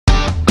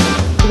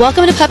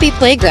Welcome to Puppy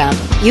Playground.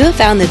 You have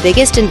found the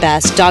biggest and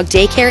best dog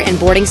daycare and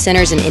boarding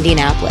centers in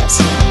Indianapolis.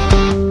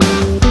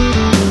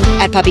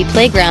 At Puppy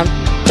Playground,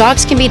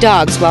 dogs can be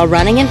dogs while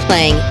running and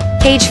playing,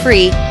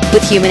 cage-free,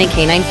 with human and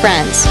canine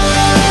friends.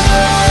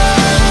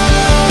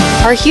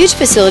 Our huge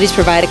facilities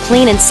provide a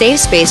clean and safe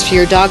space for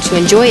your dog to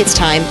enjoy its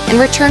time and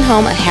return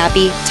home a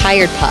happy,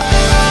 tired pup.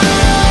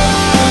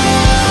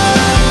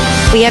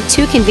 We have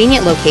 2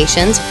 convenient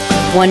locations,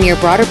 one near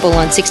Broader Bull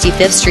on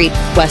 65th Street,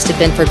 west of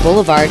Binford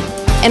Boulevard,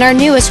 and our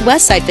newest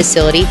West Side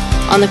facility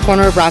on the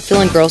corner of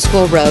Rockville and Girls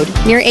School Road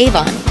near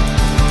Avon.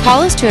 Call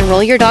us to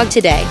enroll your dog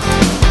today.